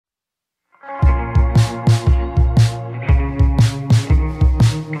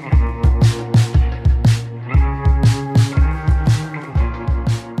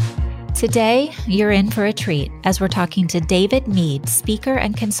Today, you're in for a treat as we're talking to David Mead, speaker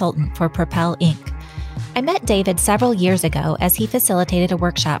and consultant for Propel Inc. I met David several years ago as he facilitated a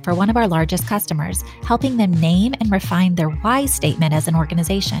workshop for one of our largest customers, helping them name and refine their why statement as an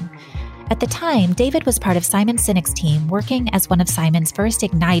organization. At the time, David was part of Simon Sinek's team, working as one of Simon's first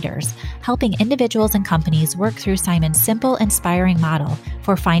igniters, helping individuals and companies work through Simon's simple, inspiring model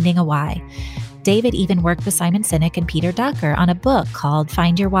for finding a why. David even worked with Simon Sinek and Peter Drucker on a book called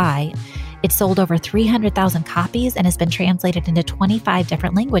Find Your Why. It sold over 300,000 copies and has been translated into 25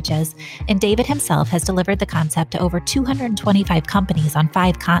 different languages, and David himself has delivered the concept to over 225 companies on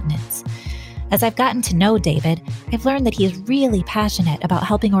 5 continents. As I've gotten to know David, I've learned that he is really passionate about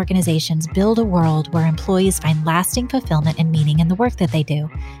helping organizations build a world where employees find lasting fulfillment and meaning in the work that they do.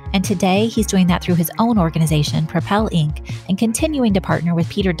 And today, he's doing that through his own organization, Propel Inc., and continuing to partner with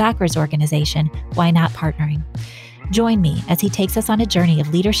Peter Drucker's organization, Why Not Partnering. Join me as he takes us on a journey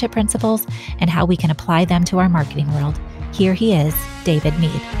of leadership principles and how we can apply them to our marketing world. Here he is, David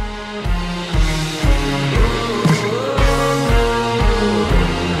Mead.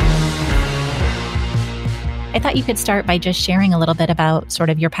 I thought you could start by just sharing a little bit about sort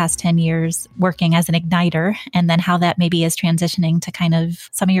of your past 10 years working as an igniter and then how that maybe is transitioning to kind of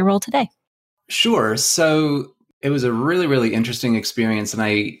some of your role today. Sure. So it was a really, really interesting experience. And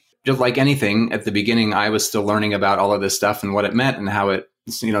I, just like anything at the beginning, I was still learning about all of this stuff and what it meant and how it,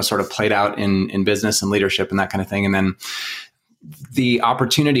 sort of played out in business and leadership and that kind of thing. And then the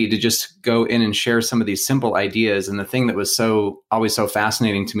opportunity to just go in and share some of these simple ideas. And the thing that was always so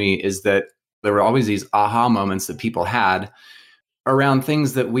fascinating to me is that there were always these aha moments that people had around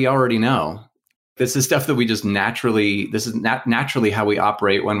things that we already know. This is stuff that we just naturally how we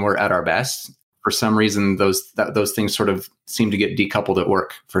operate when we're at our best. For some reason, those things sort of seem to get decoupled at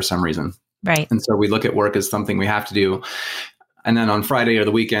work for some reason. Right. And so we look at work as something we have to do. And then on Friday or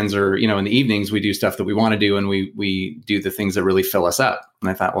the weekends or, in the evenings, we do stuff that we want to do and we do the things that really fill us up. And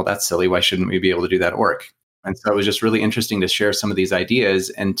I thought, well, that's silly. Why shouldn't we be able to do that at work? And so it was just really interesting to share some of these ideas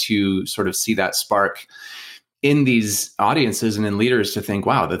and to sort of see that spark in these audiences and in leaders to think,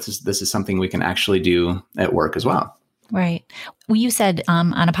 wow, this is something we can actually do at work as well. Right. Well, you said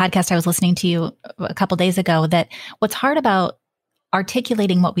on a podcast I was listening to you a couple of days ago that what's hard about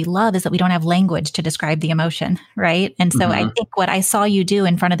articulating what we love is that we don't have language to describe the emotion, right? And so I think what I saw you do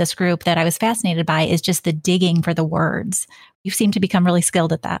in front of this group that I was fascinated by is just the digging for the words. You seem to become really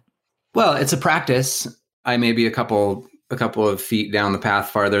skilled at that. Well, it's a practice. I may be a couple of feet down the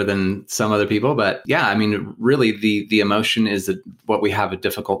path farther than some other people, but yeah, I mean, really the emotion is what we have a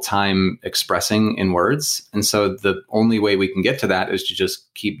difficult time expressing in words. And so the only way we can get to that is to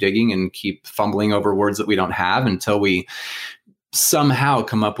just keep digging and keep fumbling over words that we don't have until we somehow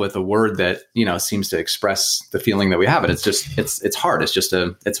come up with a word that, seems to express the feeling that we have. It's hard. It's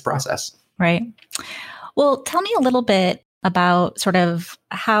a process. Right. Well, tell me a little bit about sort of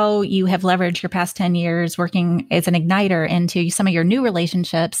how you have leveraged your past 10 years working as an igniter into some of your new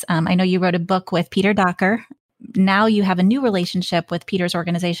relationships. I know you wrote a book with Peter Drucker. Now you have a new relationship with Peter's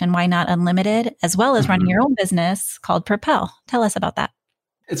organization, Why Not Unlimited, as well as running your own business called Propel. Tell us about that.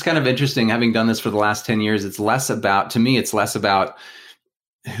 It's kind of interesting having done this for the last 10 years. It's less about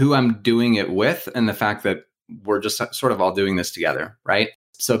who I'm doing it with and the fact that we're just sort of all doing this together, right?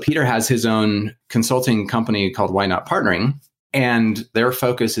 So Peter has his own consulting company called Why Not Partnering, and their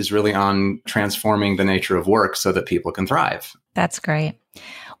focus is really on transforming the nature of work so that people can thrive. That's great.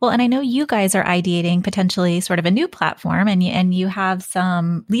 Well, and I know you guys are ideating potentially sort of a new platform, and you have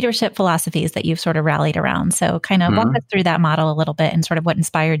some leadership philosophies that you've sort of rallied around. So kind of walk us through that model a little bit and sort of what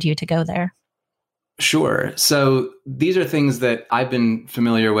inspired you to go there. Sure. So these are things that I've been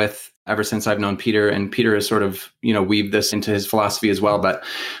familiar with ever since I've known Peter, and Peter has sort of, weaved this into his philosophy as well, but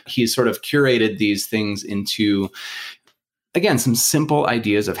he's sort of curated these things into, again, some simple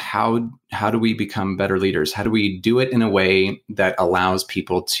ideas of how do we become better leaders? How do we do it in a way that allows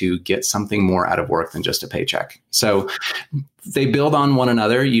people to get something more out of work than just a paycheck? So they build on one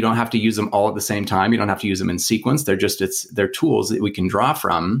another. You don't have to use them all at the same time. You don't have to use them in sequence. They're tools that we can draw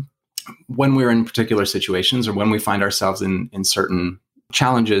from when we're in particular situations or when we find ourselves in certain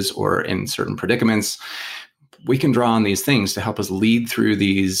challenges or in certain predicaments. We can draw on these things to help us lead through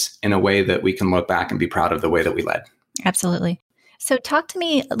these in a way that we can look back and be proud of the way that we led. Absolutely. So talk to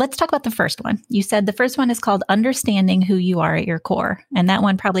me, let's talk about the first one. You said the first one is called Understanding Who You Are at Your Core. And that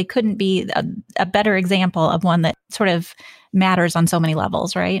one probably couldn't be a better example of one that sort of matters on so many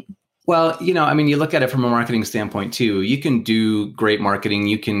levels, right? Well, you look at it from a marketing standpoint too. You can do great marketing.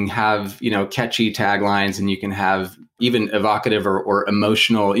 You can have, catchy taglines, and you can have even evocative or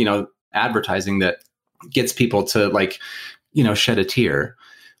emotional, advertising that gets people to shed a tear.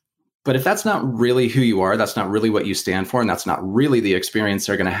 But if that's not really who you are, that's not really what you stand for, and that's not really the experience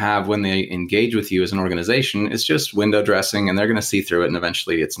they're going to have when they engage with you as an organization, it's just window dressing, and they're going to see through it, and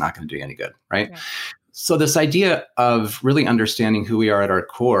eventually it's not going to do you any good, right? So this idea of really understanding who we are at our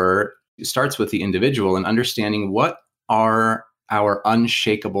core starts with the individual and understanding what are our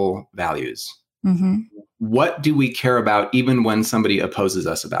unshakable values. Mm-hmm. What do we care about even when somebody opposes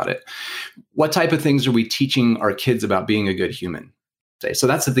us about it? What type of things are we teaching our kids about being a good human? So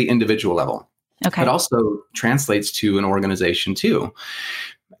that's at the individual level. Okay. It also translates to an organization too.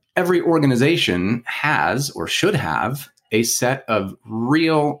 Every organization has or should have a set of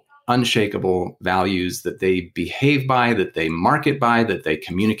real unshakable values that they behave by, that they market by, that they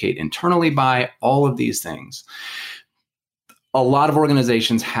communicate internally by, all of these things. A lot of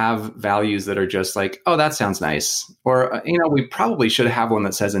organizations have values that are just like, oh, that sounds nice. Or, we probably should have one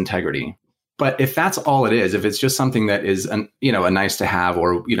that says integrity. But if that's all it is, if it's just something that is, a nice to have,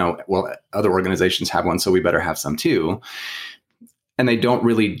 or, well, other organizations have one, so we better have some too, and they don't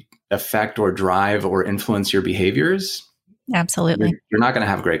really affect or drive or influence your behaviors, absolutely, you're not going to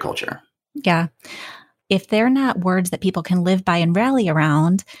have a great culture. Yeah. If they're not words that people can live by and rally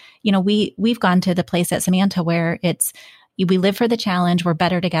around, we've gone to the place at Samantha where it's, we live for the challenge, we're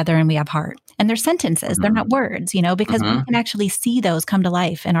better together, and we have heart. And they're sentences. They're not words, because we can actually see those come to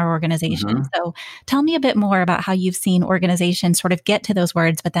life in our organization. So tell me a bit more about how you've seen organizations sort of get to those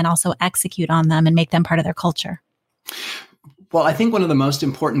words, but then also execute on them and make them part of their culture. Well, I think one of the most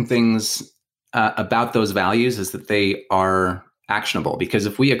important things about those values is that they are actionable. Because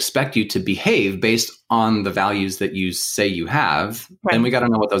if we expect you to behave based on the values that you say you have, then we got to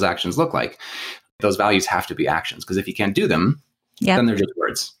know what those actions look like. Those values have to be actions, because if you can't do them, then they're just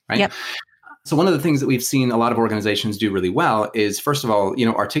words, right? Yep. So one of the things that we've seen a lot of organizations do really well is, first of all,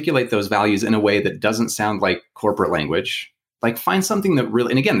 articulate those values in a way that doesn't sound like corporate language. Like, find something that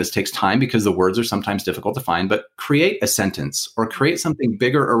really, and again, this takes time because the words are sometimes difficult to find, but create a sentence or create something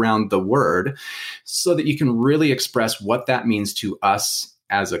bigger around the word so that you can really express what that means to us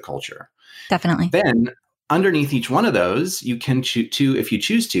as a culture. Definitely. Then underneath each one of those, you can if you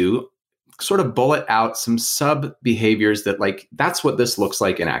choose to, sort of bullet out some sub behaviors that, like, that's what this looks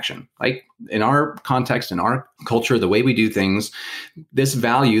like in action. Like, in our context, in our culture, the way we do things, this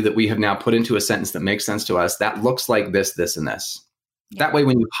value that we have now put into a sentence that makes sense to us, that looks like this, this, and this. Yeah. That way,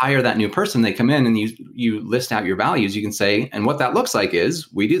 when you hire that new person, they come in and you list out your values, you can say, and what that looks like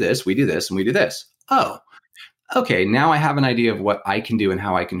is, we do this, and we do this. Oh, okay. Now I have an idea of what I can do and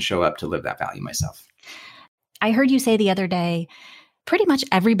how I can show up to live that value myself. I heard you say the other day, pretty much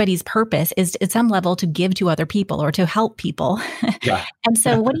everybody's purpose is at some level to give to other people or to help people. Yeah. And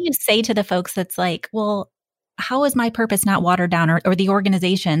so what do you say to the folks that's like, well, how is my purpose not watered down, or the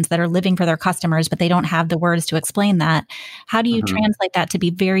organizations that are living for their customers, but they don't have the words to explain that? How do you translate that to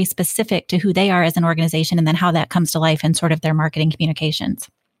be very specific to who they are as an organization, and then how that comes to life in sort of their marketing communications?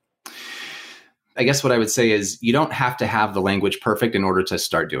 I guess what I would say is, you don't have to have the language perfect in order to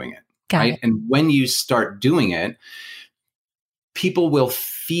start doing it. Got it. And when you start doing it, people will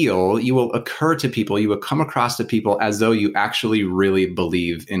feel, you will come across to people as though you actually really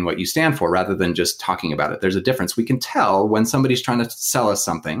believe in what you stand for, rather than just talking about it. There's a difference. We can tell when somebody's trying to sell us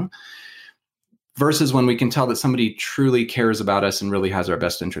something versus when we can tell that somebody truly cares about us and really has our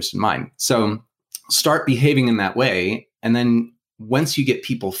best interest in mind. So start behaving in that way. And then once you get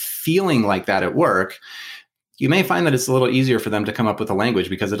people feeling like that at work, you may find that it's a little easier for them to come up with a language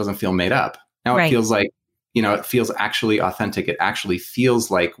because it doesn't feel made up. Now it feels like, it feels actually authentic. It actually feels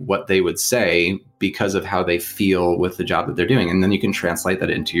like what they would say because of how they feel with the job that they're doing. And then you can translate that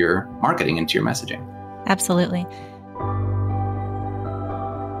into your marketing, into your messaging. Absolutely.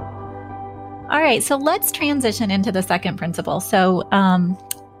 All right. So let's transition into the second principle. So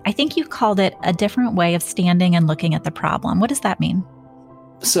I think you called it a different way of standing and looking at the problem. What does that mean?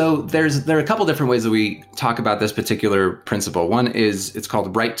 So there are a couple different ways that we talk about this particular principle. One is, it's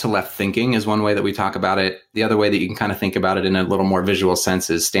called right to left thinking, is one way that we talk about it. The other way that you can kind of think about it in a little more visual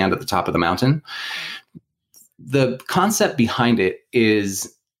sense is stand at the top of the mountain. The concept behind it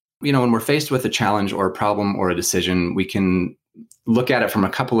is, when we're faced with a challenge or a problem or a decision, we can look at it from a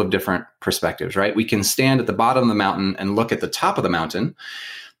couple of different perspectives, right? We can stand at the bottom of the mountain and look at the top of the mountain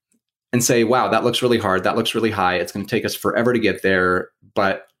and say, wow, that looks really hard. That looks really high. It's going to take us forever to get there.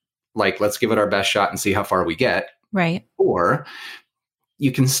 But let's give it our best shot and see how far we get. Right. Or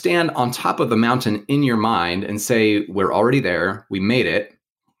you can stand on top of the mountain in your mind and say, we're already there. We made it.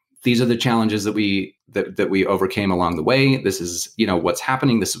 These are the challenges that we overcame along the way. This is, what's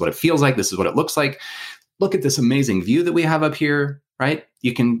happening. This is what it feels like. This is what it looks like. Look at this amazing view that we have up here, right?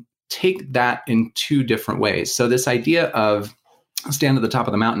 You can take that in two different ways. So this idea of stand at the top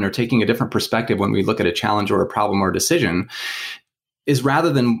of the mountain or taking a different perspective when we look at a challenge or a problem or a decision is,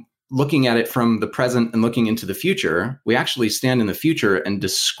 rather than looking at it from the present and looking into the future, we actually stand in the future and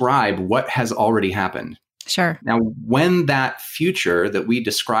describe what has already happened. Sure. Now, when that future that we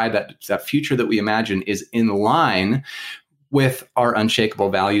describe, that future that we imagine, is in line with our unshakable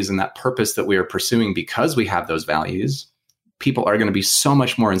values and that purpose that we are pursuing because we have those values, people are going to be so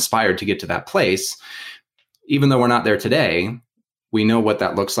much more inspired to get to that place. Even though we're not there today, we know what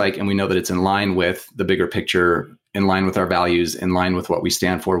that looks like, and we know that it's in line with the bigger picture, in line with our values, in line with what we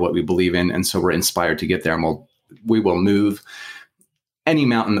stand for, what we believe in. And so we're inspired to get there, and we will move any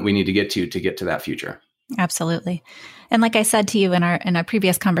mountain that we need to get to that future. Absolutely. And like I said to you in our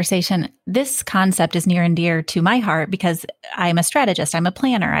previous conversation, this concept is near and dear to my heart because I'm a strategist. I'm a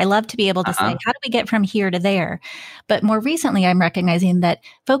planner. I love to be able to say, how do we get from here to there? But more recently, I'm recognizing that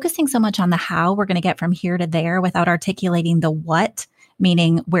focusing so much on the how we're going to get from here to there without articulating the what,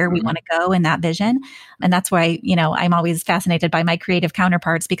 meaning where we want to go in that vision. And that's why, I'm always fascinated by my creative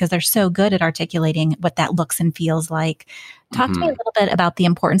counterparts because they're so good at articulating what that looks and feels like. Talk to me a little bit about the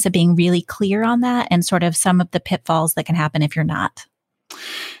importance of being really clear on that and sort of some of the pitfalls that can happen if you're not.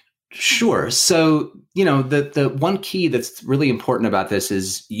 Sure. So, the one key that's really important about this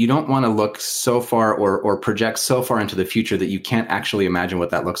is you don't want to look so far or project so far into the future that you can't actually imagine what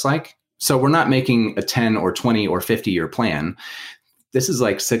that looks like. So we're not making a 10 or 20 or 50-year plan. This is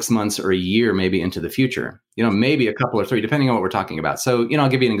like 6 months or a year, maybe into the future, maybe a couple or three, depending on what we're talking about. So, I'll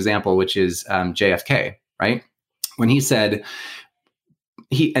give you an example, which is JFK, right? When he said,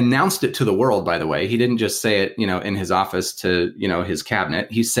 he announced it to the world, by the way, he didn't just say it, in his office to, his cabinet.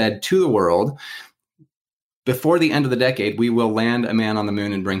 He said to the world, before the end of the decade, we will land a man on the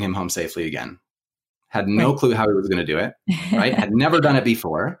moon and bring him home safely again. Had no clue how he was going to do it, right? Had never done it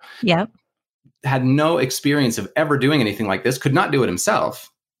before. Yep. Had no experience of ever doing anything like this, could not do it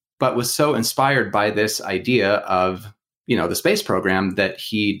himself, but was so inspired by this idea of, the space program that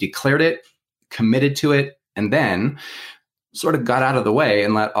he declared it, committed to it, and then sort of got out of the way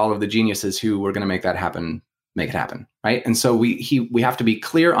and let all of the geniuses who were going to make that happen, make it happen, right? And so we have to be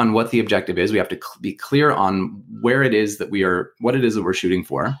clear on what the objective is. We have to be clear on where it is that what it is that we're shooting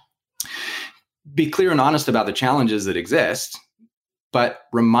for. Be clear and honest about the challenges that exist, but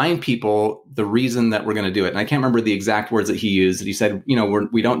remind people the reason that we're going to do it. And I can't remember the exact words that he used. He said,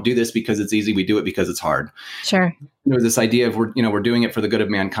 we don't do this because it's easy. We do it because it's hard. Sure. There was this idea of we're doing it for the good of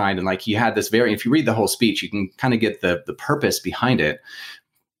mankind. And like he had this if you read the whole speech, you can kind of get the purpose behind it.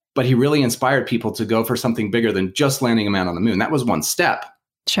 But he really inspired people to go for something bigger than just landing a man on the moon. That was one step.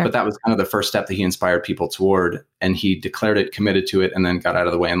 Sure. But that was kind of the first step that he inspired people toward. And he declared it, committed to it, and then got out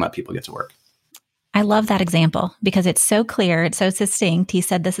of the way and let people get to work. I love that example because it's so clear. It's so succinct. He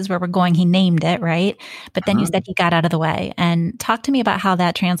said, this is where we're going. He named it, right? But then you said he got out of the way. And talk to me about how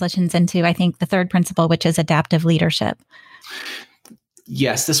that translations into, I think, the third principle, which is adaptive leadership.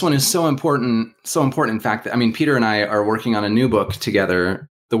 Yes, this one is so important. So important, in fact, Peter and I are working on a new book together.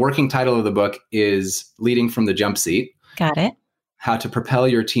 The working title of the book is Leading from the Jump Seat. Got it. How to propel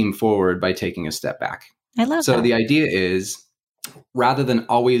your team forward by taking a step back. I love that. So the idea is, rather than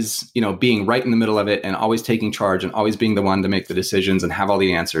always, being right in the middle of it and always taking charge and always being the one to make the decisions and have all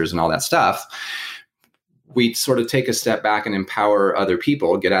the answers and all that stuff, we sort of take a step back and empower other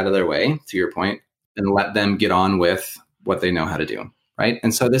people, get out of their way, to your point, and let them get on with what they know how to do, right?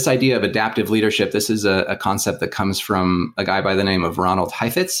 And so this idea of adaptive leadership, this is a concept that comes from a guy by the name of Ronald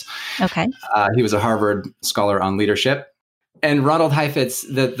Heifetz. Okay. He was a Harvard scholar on leadership. And Ronald Heifetz,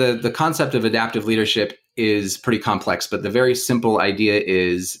 the concept of adaptive leadership is pretty complex, but the very simple idea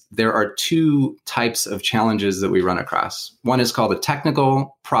is there are two types of challenges that we run across. One is called a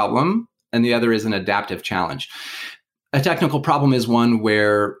technical problem, and the other is an adaptive challenge. A technical problem is one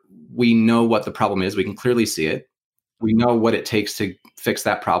where we know what the problem is. We can clearly see it. We know what it takes to fix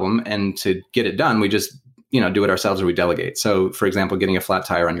that problem, and to get it done, we just do it ourselves or we delegate. So, for example, getting a flat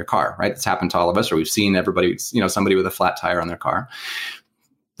tire on your car, right? That's happened to all of us, or we've seen everybody, somebody with a flat tire on their car.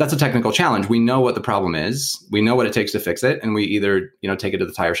 That's a technical challenge. We know what the problem is. We know what it takes to fix it. And we either, take it to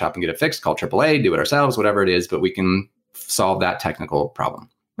the tire shop and get it fixed, call AAA, do it ourselves, whatever it is, but we can solve that technical problem.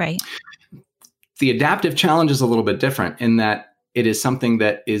 Right. The adaptive challenge is a little bit different in that it is something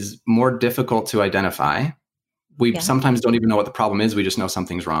that is more difficult to identify. We sometimes don't even know what the problem is. We just know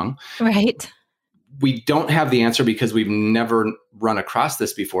something's wrong. Right. We don't have the answer because we've never run across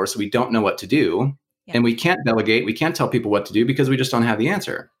this before. So we don't know what to do. Yeah. And we can't delegate. We can't tell people what to do because we just don't have the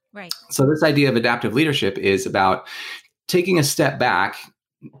answer. Right. So this idea of adaptive leadership is about taking a step back,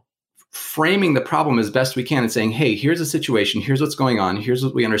 framing the problem as best we can and saying, hey, here's a situation. Here's what's going on. Here's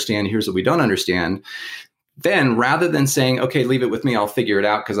what we understand. Here's what we don't understand. Then rather than saying, okay, leave it with me, I'll figure it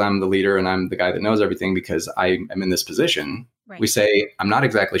out because I'm the leader and I'm the guy that knows everything because I am in this position, right. We say, I'm not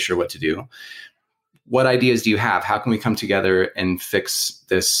exactly sure what to do. What ideas do you have? How can we come together and fix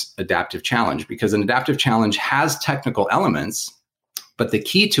this adaptive challenge? Because an adaptive challenge has technical elements, but the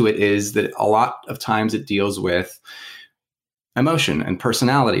key to it is that a lot of times it deals with emotion and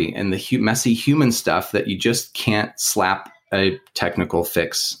personality and the messy human stuff that you just can't slap a technical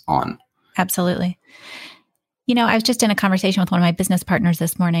fix on. Absolutely. I was just in a conversation with one of my business partners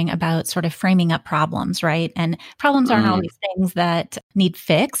this morning about sort of framing up problems, right? And problems aren't always things that need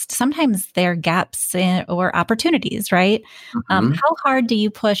fixed. Sometimes they're gaps or opportunities, right? How hard do you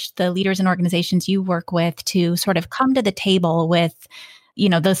push the leaders and organizations you work with to sort of come to the table with,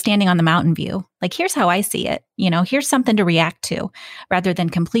 those standing on the mountain view? Like, here's how I see it. Here's something to react to rather than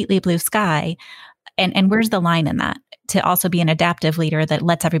completely blue sky. And where's the line in that to also be an adaptive leader that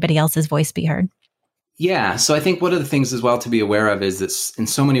lets everybody else's voice be heard? Yeah. So I think one of the things as well to be aware of is that in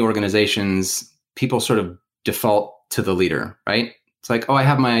so many organizations, people sort of default to the leader, right? It's like, oh, I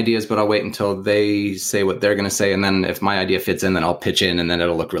have my ideas, but I'll wait until they say what they're going to say. And then if my idea fits in, then I'll pitch in and then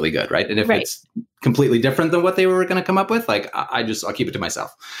it'll look really good, right? And if it's completely different than what they were going to come up with, like I'll keep it to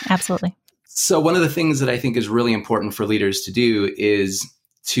myself. Absolutely. So one of the things that I think is really important for leaders to do is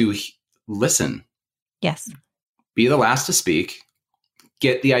to listen. Yes. Be the last to speak.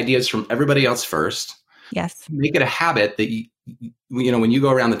 Get the ideas from everybody else first. Yes. Make it a habit that, when you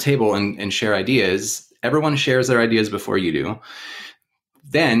go around the table and share ideas, everyone shares their ideas before you do.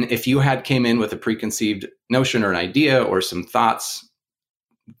 Then if you came in with a preconceived notion or an idea or some thoughts,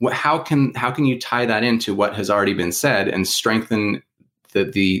 how can you tie that into what has already been said and strengthen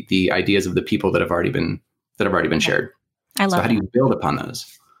the ideas of the people that have already been shared? I love So how do you build upon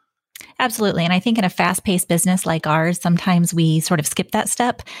those? Absolutely. And I think in a fast-paced business like ours, sometimes we sort of skip that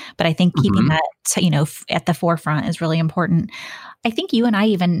step. But I think keeping that, at the forefront is really important. I think you and I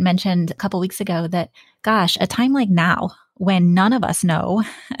even mentioned a couple of weeks ago that, gosh, a time like now, when none of us know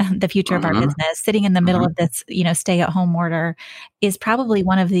the future of our business, sitting in the middle of this, stay-at-home order is probably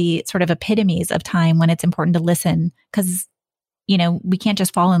one of the sort of epitomes of time when it's important to listen because, we can't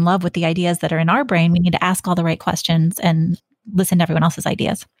just fall in love with the ideas that are in our brain. We need to ask all the right questions and listen to everyone else's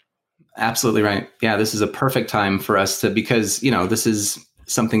ideas. Absolutely right. Yeah, this is a perfect time for us because, this is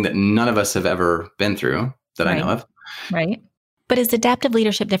something that none of us have ever been through that I know of. Right. But is adaptive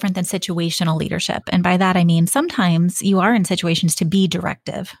leadership different than situational leadership? And by that, I mean, sometimes you are in situations to be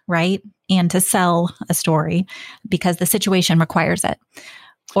directive, right? And to sell a story because the situation requires it.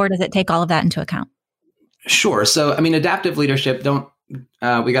 Or does it take all of that into account? Sure. So, adaptive leadership,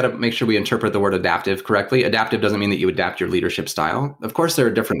 we got to make sure we interpret the word adaptive correctly. Adaptive doesn't mean that you adapt your leadership style. Of course, there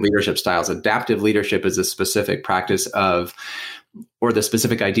are different leadership styles. Adaptive leadership is a specific practice or the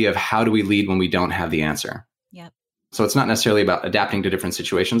specific idea of how do we lead when we don't have the answer. Yep. So it's not necessarily about adapting to different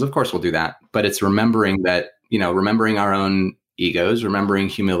situations. Of course, we'll do that. But it's remembering that, remembering our own egos, remembering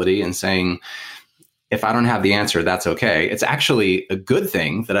humility and saying, if I don't have the answer, that's okay. It's actually a good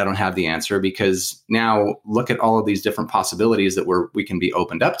thing that I don't have the answer because now look at all of these different possibilities that we can be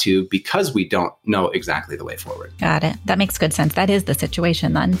opened up to because we don't know exactly the way forward. Got it. That makes good sense. That is the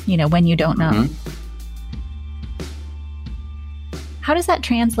situation then, when you don't know. How does that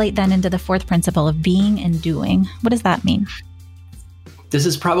translate then into the fourth principle of being and doing? What does that mean? This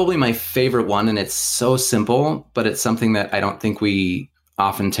is probably my favorite one, and it's so simple, but it's something that I don't think we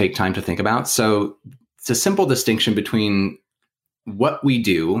often take time to think about. So it's a simple distinction between what we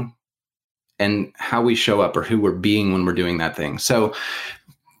do and how we show up or who we're being when we're doing that thing. So,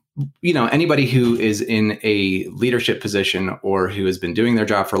 anybody who is in a leadership position or who has been doing their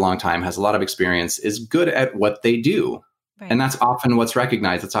job for a long time, has a lot of experience, is good at what they do. Right. And that's often what's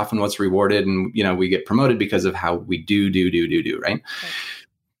recognized. It's often what's rewarded. And, we get promoted because of how we do, right?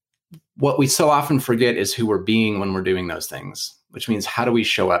 What we so often forget is who we're being when we're doing those things, which means how do we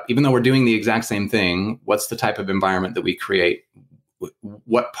show up? Even though we're doing the exact same thing, what's the type of environment that we create?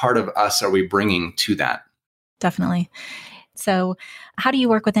 What part of us are we bringing to that? Definitely. So how do you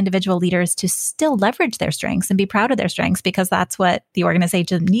work with individual leaders to still leverage their strengths and be proud of their strengths? Because that's what the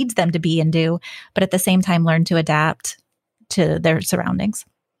organization needs them to be and do, but at the same time, learn to adapt to their surroundings.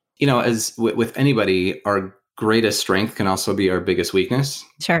 As with anybody, our greatest strength can also be our biggest weakness.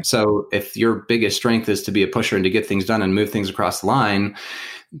 Sure. So if your biggest strength is to be a pusher and to get things done and move things across the line,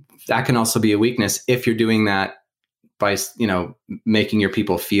 that can also be a weakness if you're doing that by, making your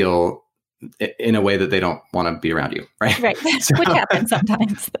people feel in a way that they don't want to be around you, right? Right. So, which happens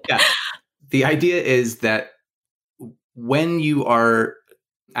sometimes. Yeah. The idea is that when you are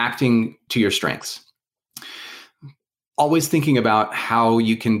acting to your strengths, always thinking about how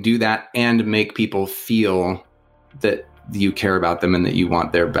you can do that and make people feel that you care about them and that you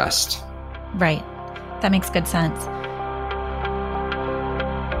want their best. Right. That makes good sense.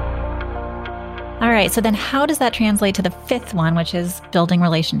 All right. So then how does that translate to the fifth one, which is building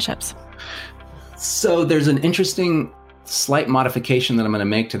relationships? So there's an interesting slight modification that I'm going to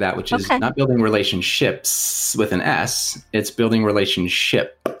make to that, which is not building relationships with an S. It's building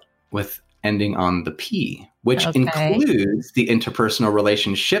relationship with ending on the P, which includes the interpersonal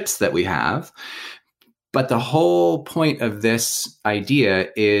relationships that we have. But the whole point of this idea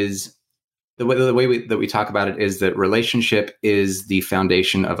is the way that we talk about it is that relationship is the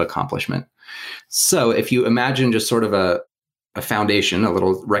foundation of accomplishment. So if you imagine just sort of a foundation, a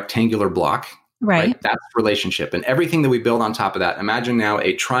little rectangular block, right? That's relationship. And everything that we build on top of that, imagine now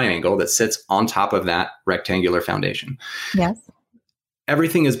a triangle that sits on top of that rectangular foundation. Yes.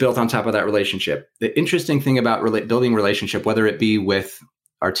 Everything is built on top of that relationship. The interesting thing about building relationship, whether it be with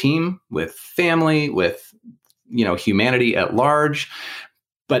our team, with family, with, humanity at large,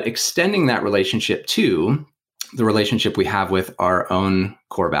 but extending that relationship to the relationship we have with our own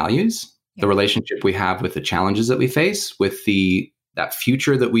core values, the relationship we have with the challenges that we face, with that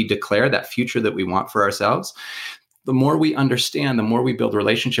future that we declare, that future that we want for ourselves. The more we understand, the more we build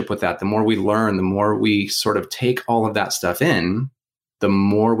relationship with that, the more we learn, the more we sort of take all of that stuff in, the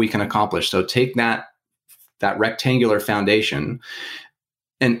more we can accomplish. So take that rectangular foundation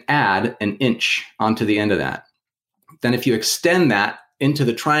and add an inch onto the end of that. Then if you extend that into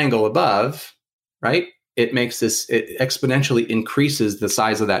the triangle above, right, it exponentially increases the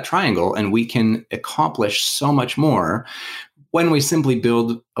size of that triangle, and we can accomplish so much more when we simply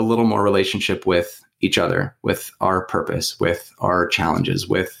build a little more relationship with each other, with our purpose, with our challenges,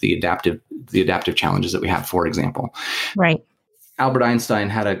 with the adaptive challenges that we have, for example. Right. Albert Einstein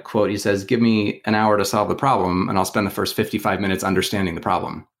had a quote. He says, "Give me an hour to solve the problem, and I'll spend the first 55 minutes understanding the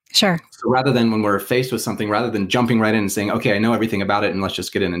problem." Sure. So rather than when we're faced with something, rather than jumping right in and saying, "Okay, I know everything about it, and let's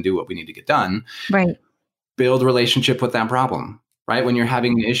just get in and do what we need to get done," right, build relationship with that problem. Right? When you're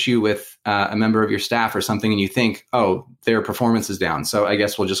having an issue with a member of your staff or something, and you think, "Oh, their performance is down, so I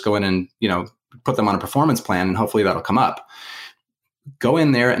guess we'll just go in and put them on a performance plan, and hopefully that'll come up." Go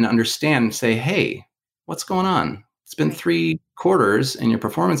in there and understand and say, "Hey, what's going on? It's been 3 quarters and your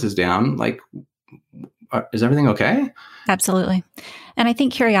performance is down. Like, is everything okay?" Absolutely. And I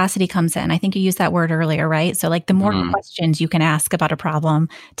think curiosity comes in. I think you used that word earlier, right? So like the more questions you can ask about a problem,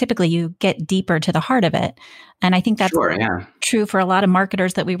 typically you get deeper to the heart of it. And I think that's true for a lot of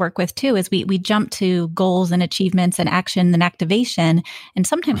marketers that we work with too, is we jump to goals and achievements and action and activation. And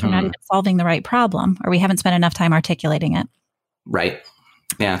sometimes we're not even solving the right problem, or we haven't spent enough time articulating it. Right.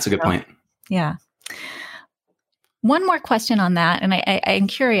 Yeah, that's a good point. Yeah. One more question on that. And I'm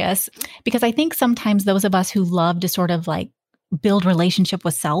curious because I think sometimes those of us who love to sort of like build relationship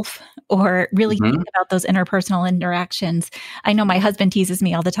with self or really think about those interpersonal interactions. I know my husband teases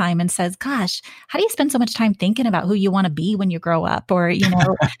me all the time and says, "Gosh, how do you spend so much time thinking about who you want to be when you grow up?" Or,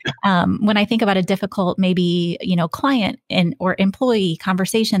 when I think about a difficult, maybe, client or employee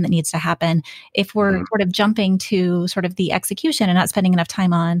conversation that needs to happen, if we're sort of jumping to sort of the execution and not spending enough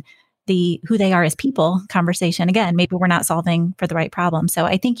time on the who they are as people conversation, again, maybe we're not solving for the right problem. So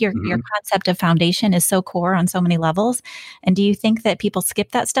I think your concept of foundation is so core on so many levels. And do you think that people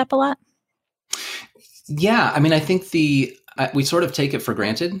skip that step a lot? Yeah. I mean, I think we sort of take it for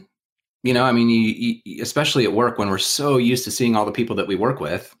granted. You, especially at work when we're so used to seeing all the people that we work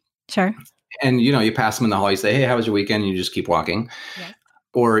with. Sure. And, you pass them in the hall, you say, "Hey, how was your weekend?" And you just keep walking. Yeah.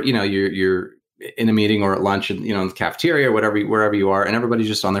 Or, you're in a meeting or at lunch, in the cafeteria or wherever you are, and everybody's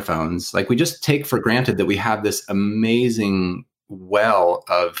just on their phones. Like, we just take for granted that we have this amazing well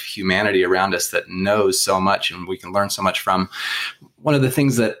of humanity around us that knows so much and we can learn so much from. One of the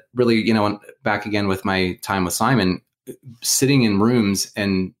things that really, back again with my time with Simon, sitting in rooms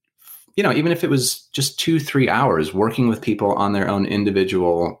and, even if it was just 2-3 hours working with people on their own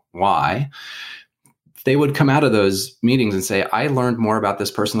individual why, they would come out of those meetings and say, "I learned more about this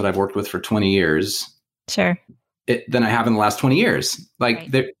person that I've worked with for 20 years than I have in the last 20 years. Like,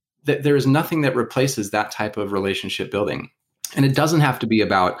 right. there is nothing that replaces that type of relationship building. And it doesn't have to be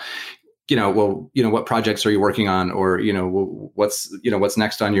about, what projects are you working on? Or, what's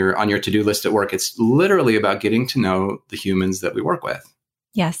next on your to-do list at work? It's literally about getting to know the humans that we work with.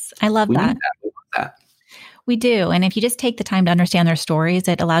 Yes. I love that. We want that. We do. And if you just take the time to understand their stories,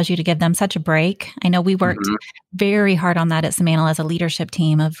 it allows you to give them such a break. I know we worked very hard on that at Simantel as a leadership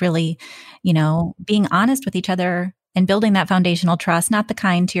team of really, being honest with each other and building that foundational trust, not the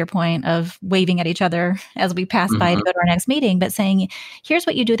kind, to your point, of waving at each other as we pass by to go to our next meeting, but saying, here's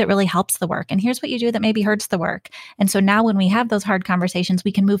what you do that really helps the work. And here's what you do that maybe hurts the work. And so now when we have those hard conversations,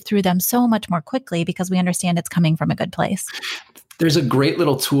 we can move through them so much more quickly because we understand it's coming from a good place. There's a great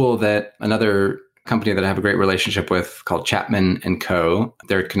little tool that another company that I have a great relationship with called Chapman & Co.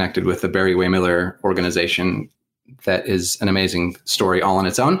 They're connected with the Barry Wehmiller organization. That is an amazing story all on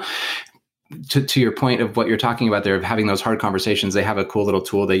its own. To your point of what you're talking about there, of having those hard conversations, they have a cool little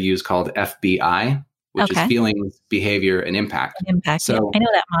tool they use called FBI, which is feelings, behavior, and impact. So I know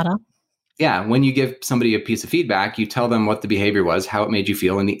that model. Yeah. When you give somebody a piece of feedback, you tell them what the behavior was, how it made you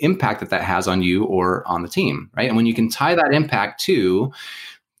feel, and the impact that that has on you or on the team, right? And when you can tie that impact to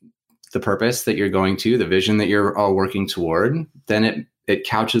the purpose that you're going to, the vision that you're all working toward, then it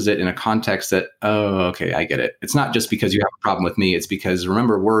couches it in a context that, oh, okay, I get it. It's not just because you have a problem with me. It's because,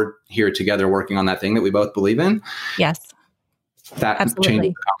 remember, we're here together working on that thing that we both believe in. Yes. That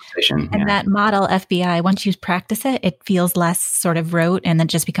changes the conversation. And that model FBI, once you practice it, it feels less sort of rote and then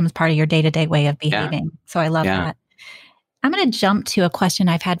just becomes part of your day-to-day way of behaving. Yeah. So I love that. I'm going to jump to a question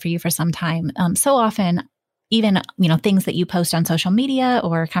I've had for you for some time. So often, even, things that you post on social media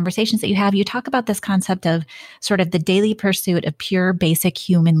or conversations that you talk about this concept of sort of the daily pursuit of pure, basic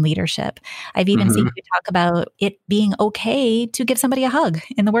human leadership. I've even seen you talk about it being okay to give somebody a hug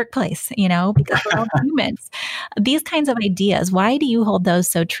in the workplace, because we're all humans. These kinds of ideas, why do you hold those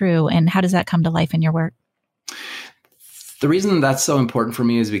so true? And how does that come to life in your work? The reason that's so important for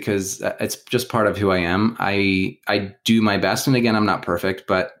me is because it's just part of who I am. I do my best. And again, I'm not perfect,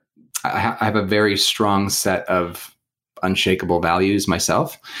 but I have a very strong set of unshakable values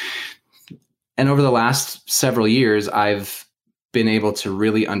myself. And over the last several years, I've been able to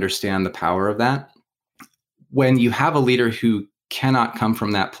really understand the power of that. When you have a leader who cannot come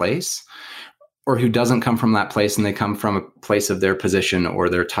from that place, or who doesn't come from that place and they come from a place of their position or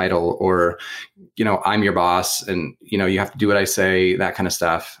their title, or, I'm your boss and, you have to do what I say, that kind of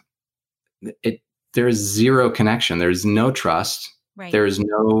stuff. There's zero connection. There's no trust. Right. There is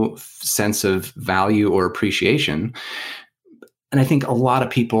no sense of value or appreciation. And I think a lot of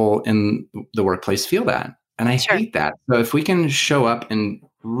people in the workplace feel that. And I hate that. So if we can show up and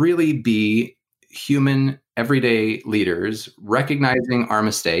really be human, everyday leaders, recognizing our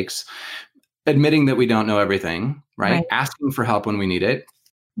mistakes, admitting that we don't know everything, right? Asking for help when we need it.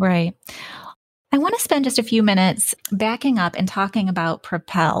 Right. I want to spend just a few minutes backing up and talking about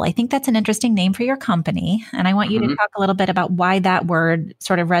Propel. I think that's an interesting name for your company. And I want you to talk a little bit about why that word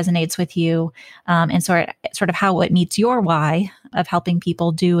sort of resonates with you and sort of how it meets your why of helping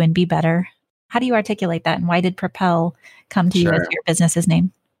people do and be better. How do you articulate that? And why did Propel come to you as your business's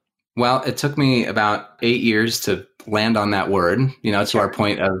name? Well, it took me about 8 years to land on that word, to our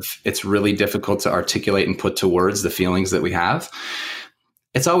point of it's really difficult to articulate and put to words the feelings that we have.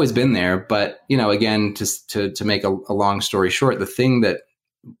 It's always been there, but again, to make a long story short, the thing that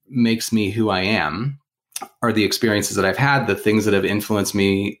makes me who I am are the experiences that I've had, the things that have influenced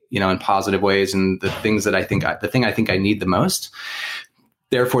me, in positive ways, and the things that the thing I think I need the most.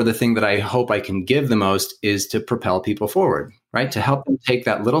 Therefore, the thing that I hope I can give the most is to propel people forward, right? To help them take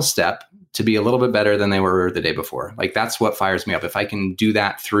that little step to be a little bit better than they were the day before. Like that's what fires me up. If I can do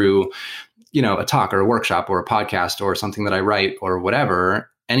that through a talk or a workshop or a podcast or something that I write or whatever,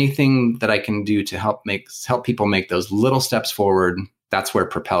 anything that I can do to help people make those little steps forward, that's where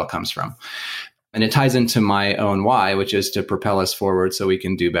Propel comes from. And it ties into my own why, which is to propel us forward so we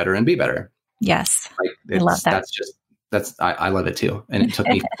can do better and be better. Yes. I love that. I love it too. And it took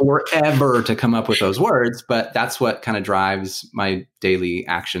me forever to come up with those words, but that's what kind of drives my daily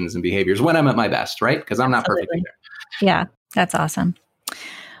actions and behaviors when I'm at my best, right? Because I'm not perfect either. Yeah, that's awesome.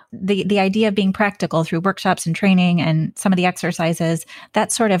 The idea of being practical through workshops and training and some of the exercises,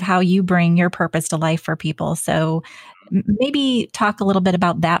 that's sort of how you bring your purpose to life for people. So maybe talk a little bit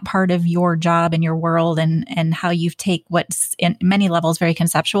about that part of your job and your world and how you take what's in many levels very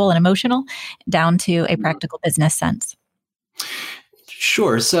conceptual and emotional down to a practical business sense.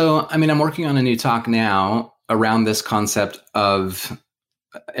 Sure. So, I'm working on a new talk now around this concept of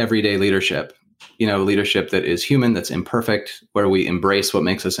everyday leadership. Leadership that is human, that's imperfect, where we embrace what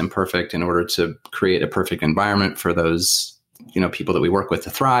makes us imperfect in order to create a perfect environment for those, people that we work with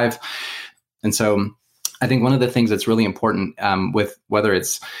to thrive. And so I think one of the things that's really important with whether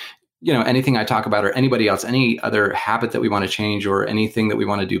it's, anything I talk about or anybody else, any other habit that we want to change or anything that we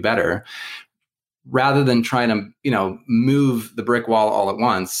want to do better, rather than trying to, move the brick wall all at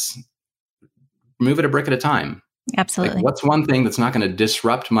once, move it a brick at a time. Absolutely. Like, what's one thing that's not going to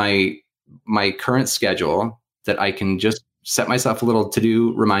disrupt my current schedule that I can just set myself a little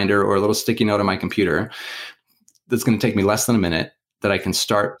to-do reminder or a little sticky note on my computer that's going to take me less than a minute, that I can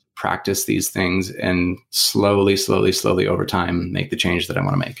start to practice these things and slowly over time, make the change that I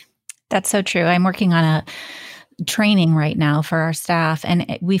want to make. That's so true. I'm working on a training right now for our staff.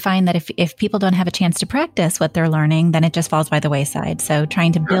 And we find that if people don't have a chance to practice what they're learning, then it just falls by the wayside. So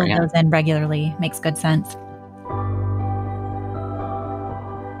trying to build those in regularly makes good sense.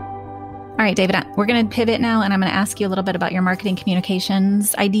 All right, David, we're going to pivot now, and I'm going to ask you a little bit about your marketing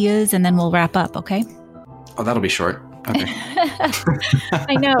communications ideas, and then we'll wrap up, okay? Oh, that'll be short. Okay.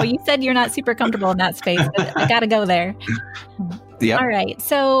 I know. You said you're not super comfortable in that space, but I got to go there. Yeah. All right.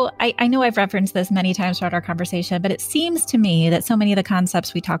 So I know I've referenced this many times throughout our conversation, but it seems to me that so many of the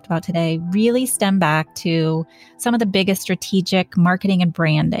concepts we talked about today really stem back to some of the biggest strategic marketing and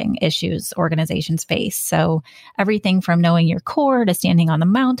branding issues organizations face. So everything from knowing your core to standing on the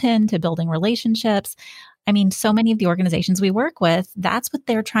mountain to building relationships. I mean, so many of the organizations we work with, that's what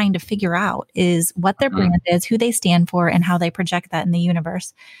they're trying to figure out, is what their brand is, who they stand for, and how they project that in the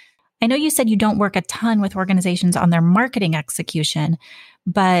universe. I know you said you don't work a ton with organizations on their marketing execution,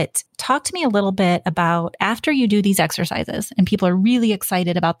 but talk to me a little bit about after you do these exercises and people are really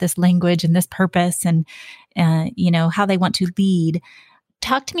excited about this language and this purpose and, how they want to lead.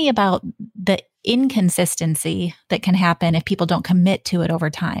 Talk to me about the inconsistency that can happen if people don't commit to it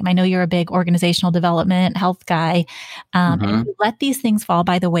over time. I know you're a big organizational development health guy. And you let these things fall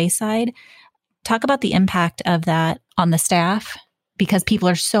by the wayside. Talk about the impact of that on the staff, because people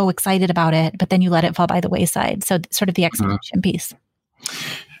are so excited about it, but then you let it fall by the wayside. So sort of the execution piece.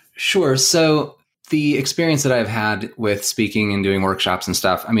 Sure. So the experience that I've had with speaking and doing workshops and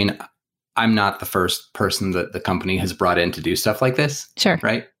stuff, I mean, I'm not the first person that the company has brought in to do stuff like this. Sure.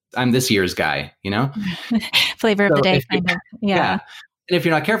 Right. I'm this year's guy, Flavor of the day, kind of. Yeah. And if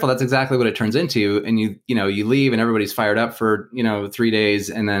you're not careful, that's exactly what it turns into. And you leave and everybody's fired up for, 3 days,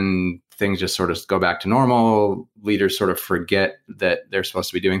 and then things just sort of go back to normal. Leaders sort of forget that they're supposed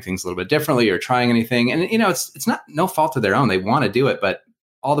to be doing things a little bit differently or trying anything. And, it's not no fault of their own. They want to do it, but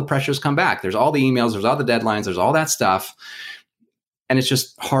all the pressures come back. There's all the emails, there's all the deadlines, there's all that stuff. And it's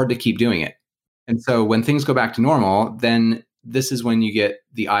just hard to keep doing it. And so when things go back to normal, then this is when you get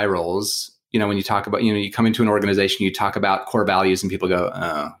the eye rolls. When you talk about, you come into an organization, you talk about core values and people go,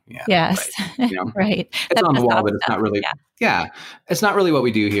 oh, yeah. Yes. Right. Right. It's That's on the wall, but it's stuff. not really, it's not really what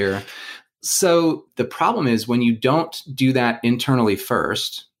we do here. So the problem is when you don't do that internally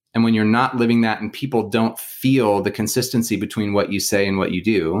first, and when you're not living that and people don't feel the consistency between what you say and what you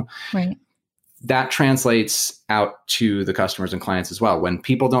do, right, that translates out to the customers and clients as well. When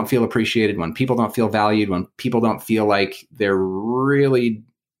people don't feel appreciated, when people don't feel valued, when people don't feel like they're really,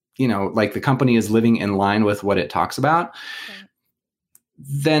 like the company is living in line with what it talks about,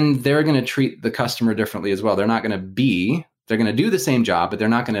 then they're going to treat the customer differently as well. They're going to do the same job, but they're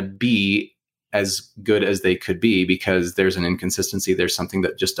not going to be as good as they could be because there's an inconsistency. There's something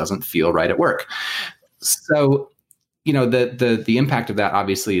that just doesn't feel right at work. So, the impact of that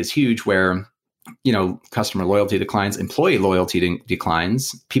obviously is huge, where, customer loyalty declines, employee loyalty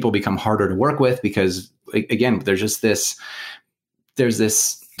declines, people become harder to work with because, again, there's this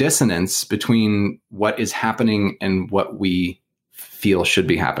dissonance between what is happening and what we feel should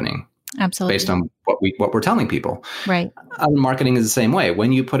be happening. Absolutely. Based on what we're telling people. Right. Marketing is the same way.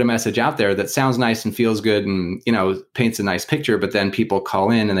 When you put a message out there that sounds nice and feels good and, paints a nice picture, but then people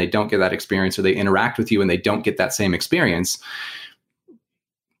call in and they don't get that experience, or they interact with you and they don't get that same experience,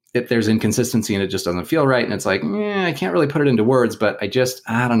 if there's inconsistency and it just doesn't feel right. And it's like, I can't really put it into words, but I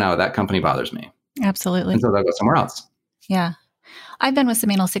don't know, that company bothers me. Absolutely. And so they'll go somewhere else. Yeah. I've been with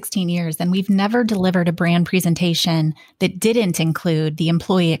Simantel 16 years, and we've never delivered a brand presentation that didn't include the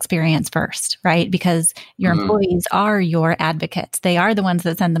employee experience first, right? Because your employees are your advocates. They are the ones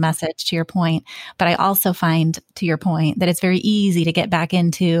that send the message, to your point. But I also find, to your point, that it's very easy to get back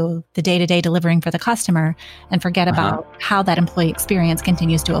into the day-to-day delivering for the customer and forget about how that employee experience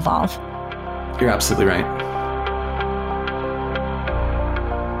continues to evolve. You're absolutely right.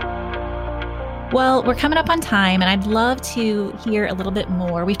 Well, we're coming up on time, and I'd love to hear a little bit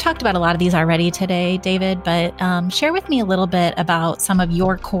more. We've talked about a lot of these already today, David, but share with me a little bit about some of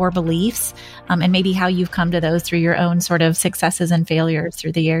your core beliefs and maybe how you've come to those through your own sort of successes and failures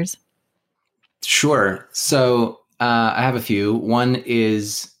through the years. Sure. So I have a few. One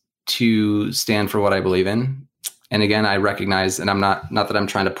is to stand for what I believe in. And again, I recognize, and I'm not that I'm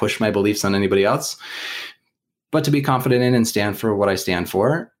trying to push my beliefs on anybody else, but to be confident in and stand for what I stand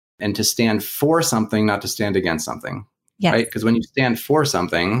for. And to stand for something, not to stand against something, right? Because when you stand for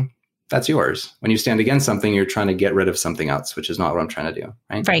something, that's yours. When you stand against something, you're trying to get rid of something else, which is not what I'm trying to do,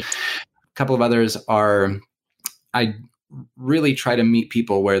 right? Right. A couple of others are, I really try to meet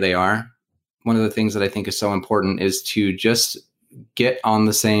people where they are. one of the things that I think is so important is to just get on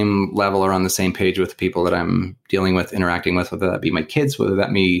the same level or on the same page with the people that I'm dealing with, interacting with, whether that be my kids, whether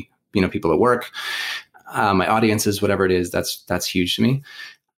that be, people at work, my audiences, whatever it is, that's huge to me.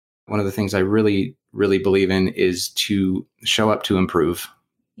 One of the things I really, really believe in is to show up to improve,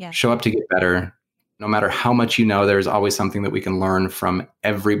 show up to get better. No matter how much there's always something that we can learn from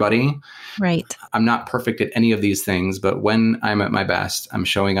everybody. Right. I'm not perfect at any of these things, but when I'm at my best, I'm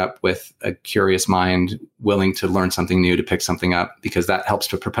showing up with a curious mind, willing to learn something new, to pick something up, because that helps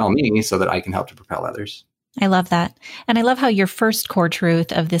to propel me so that I can help to propel others. I love that. And I love how your first core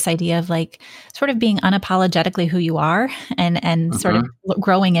truth of this idea of like sort of being unapologetically who you are and sort of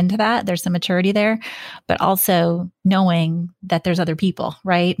growing into that, there's some maturity there, but also knowing that there's other people,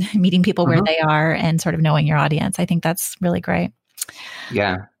 right? Meeting people where they are and sort of knowing your audience. I think that's really great.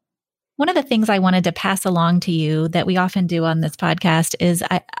 Yeah. One of the things I wanted to pass along to you that we often do on this podcast is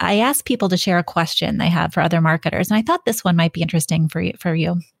I ask people to share a question they have for other marketers. And I thought this one might be interesting for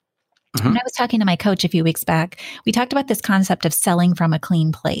you. When I was talking to my coach a few weeks back, we talked about this concept of selling from a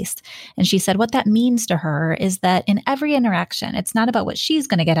clean place. And she said what that means to her is that in every interaction, it's not about what she's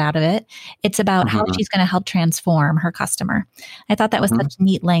going to get out of it. It's about how she's going to help transform her customer. I thought that was such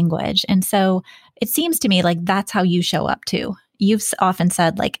neat language. And so it seems to me like that's how you show up too. You've often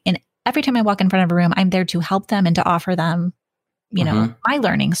said like every time I walk in front of a room, I'm there to help them and to offer them my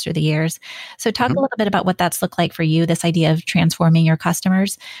learnings through the years. So talk a little bit about what that's looked like for you, this idea of transforming your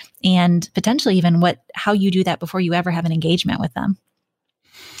customers and potentially even how you do that before you ever have an engagement with them.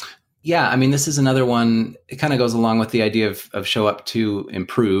 Yeah. I mean, this is another one. It kind of goes along with the idea of show up to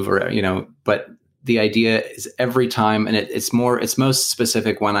improve but the idea is every time, and it's most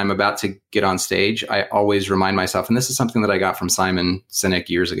specific when I'm about to get on stage, I always remind myself, and this is something that I got from Simon Sinek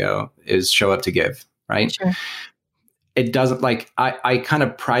years ago, is show up to give, right? Sure. It doesn't I kind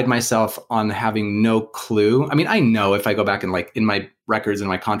of pride myself on having no clue. I mean, I know if I go back and in my records and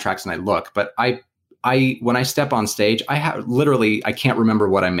my contracts and I look, but when I step on stage, I can't remember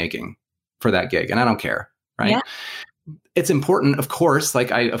what I'm making for that gig, and I don't care. Right. Yeah. It's important, of course.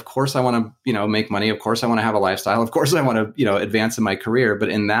 Of course I want to, make money. Of course I want to have a lifestyle. Of course I want to, advance in my career. But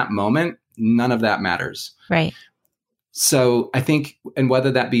in that moment, none of that matters. Right. So I think, and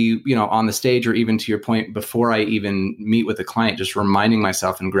whether that be, on the stage or even to your point, before I even meet with a client, just reminding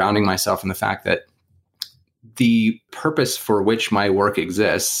myself and grounding myself in the fact that the purpose for which my work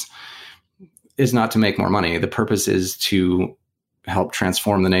exists is not to make more money. The purpose is to help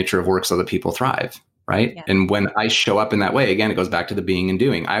transform the nature of work so that people thrive. Right. Yeah. And when I show up in that way, again, it goes back to the being and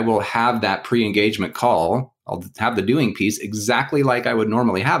doing. I will have that pre-engagement call. I'll have the doing piece exactly like I would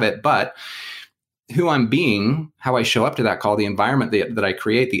normally have it, but who I'm being, how I show up to that call, the environment that I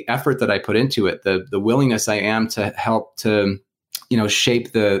create, the effort that I put into it, the willingness I am to help to,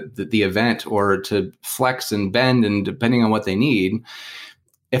 shape the event or to flex and bend and depending on what they need.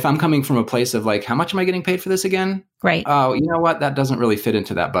 If I'm coming from a place of how much am I getting paid for this again? Right. Oh, you know what? That doesn't really fit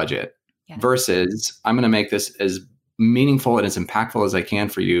into that budget. Yeah. Versus I'm going to make this as meaningful and as impactful as I can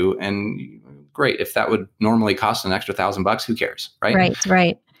for you. And great. If that would normally cost an extra $1,000, who cares? Right.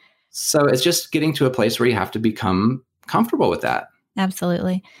 Right. So it's just getting to a place where you have to become comfortable with that.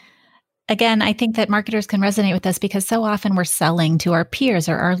 Absolutely. Again, I think that marketers can resonate with this because so often we're selling to our peers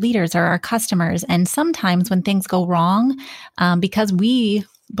or our leaders or our customers. And sometimes when things go wrong, because we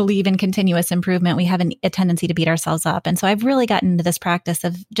believe in continuous improvement, we have a tendency to beat ourselves up. And so I've really gotten into this practice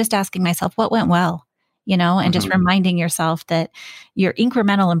of just asking myself, what went well? And just reminding yourself that your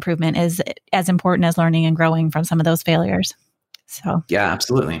incremental improvement is as important as learning and growing from some of those failures. So yeah,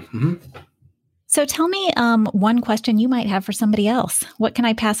 absolutely. Mm-hmm. So tell me one question you might have for somebody else. What can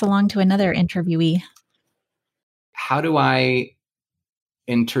I pass along to another interviewee? How do I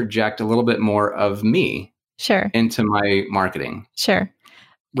interject a little bit more of me into my marketing? Sure.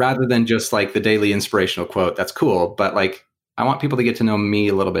 Rather than just the daily inspirational quote, that's cool. But I want people to get to know me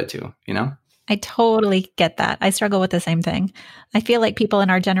a little bit too, I totally get that. I struggle with the same thing. I feel like people in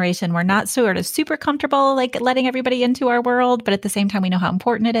our generation, we're not sort of super comfortable letting everybody into our world, but at the same time, we know how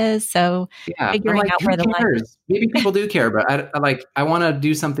important it is. So figuring out where the line is. Maybe people do care, but I want to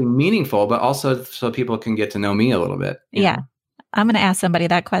do something meaningful, but also so people can get to know me a little bit. Yeah. I'm going to ask somebody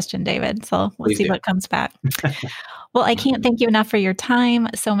that question, David. So we'll see what comes back. Well, I can't thank you enough for your time.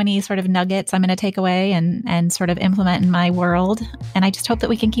 So many sort of nuggets I'm going to take away and sort of implement in my world. And I just hope that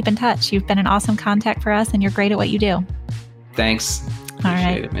we can keep in touch. You've been an awesome contact for us and you're great at what you do. Thanks.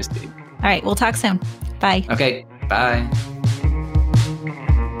 Appreciate it, Misty. All right. We'll talk soon. Bye. Okay. Bye.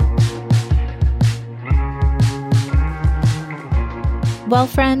 Well,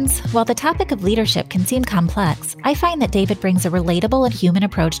 friends, while the topic of leadership can seem complex, I find that David brings a relatable and human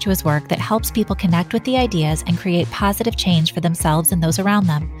approach to his work that helps people connect with the ideas and create positive change for themselves and those around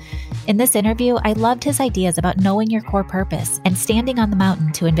them. In this interview, I loved his ideas about knowing your core purpose and standing on the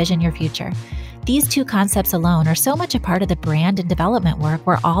mountain to envision your future. These two concepts alone are so much a part of the brand and development work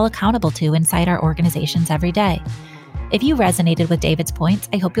we're all accountable to inside our organizations every day. If you resonated with David's points,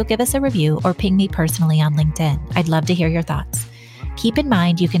 I hope you'll give us a review or ping me personally on LinkedIn. I'd love to hear your thoughts. Keep in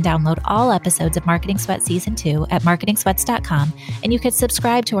mind, you can download all episodes of Marketing Sweat Season 2 at marketingsweats.com, and you can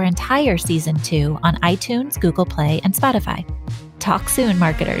subscribe to our entire Season 2 on iTunes, Google Play, and Spotify. Talk soon,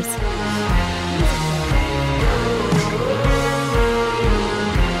 marketers.